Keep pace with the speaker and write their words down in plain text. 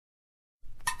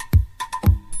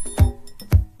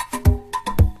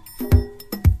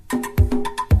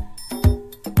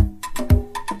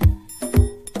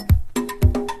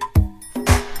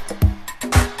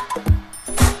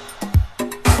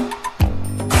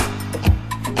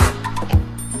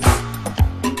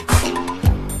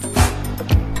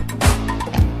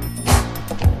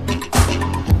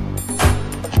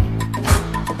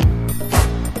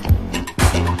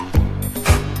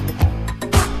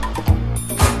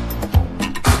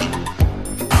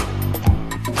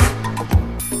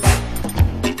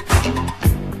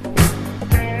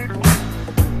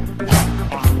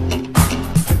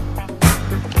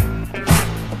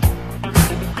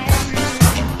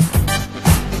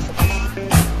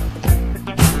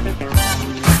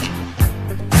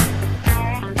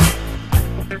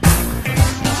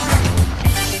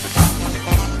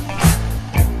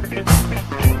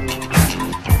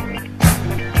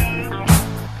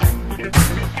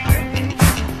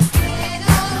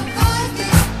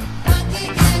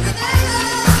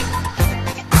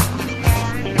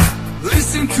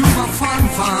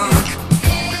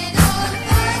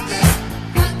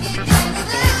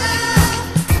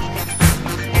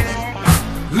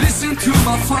Listen to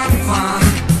my fun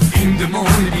funk in the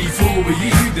morning before we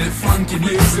eat the funky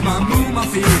music. I move my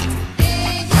feet.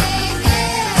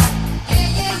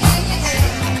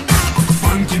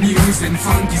 Funky music and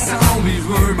funky sound, we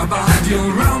whirl my body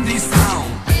around this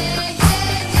town.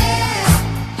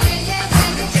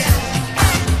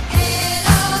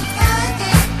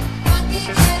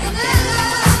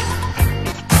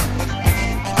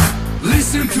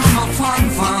 Listen to my fun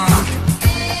funk.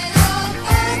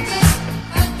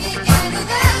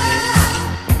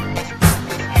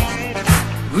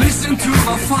 Listen to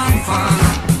my fun funk.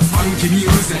 Funky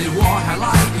music, what I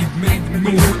like, it make me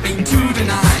move into the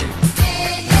night.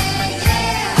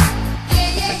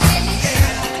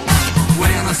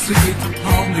 When I sleep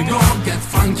on the go, get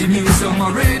funky music on my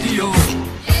radio.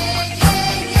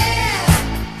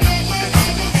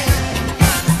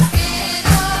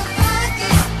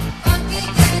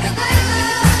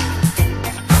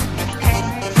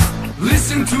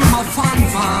 Listen to my fun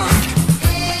funk.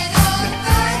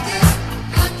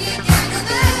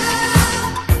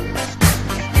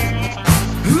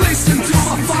 Listen to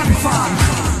my fun funk.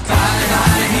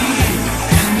 Da-da-da-hee,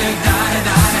 and the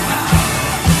da-da-da-da.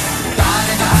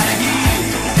 Da-da-da-hee,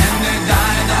 and the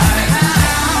da-da-da-da.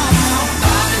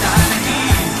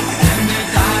 Da-da-da-hee, and the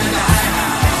da-da-da-da.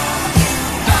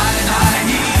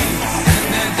 Da-da-da-hee, and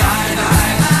the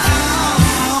da-da-da-da.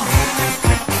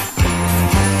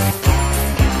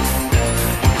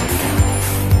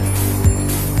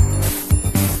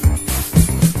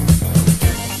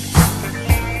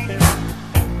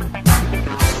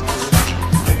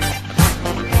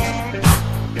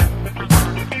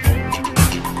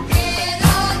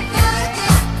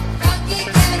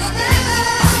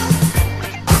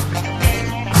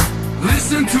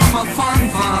 Listen to my fun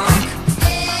funk.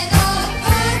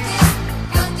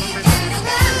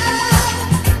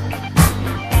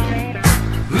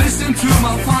 Listen to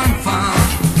my fun funk.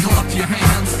 Clap your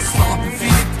hands, stomp your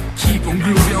feet, keep on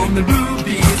grooving on the blue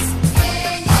beats.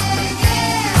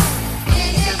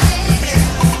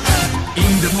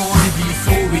 In the morning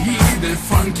before we hear the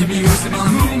funky music, I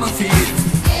move my feet.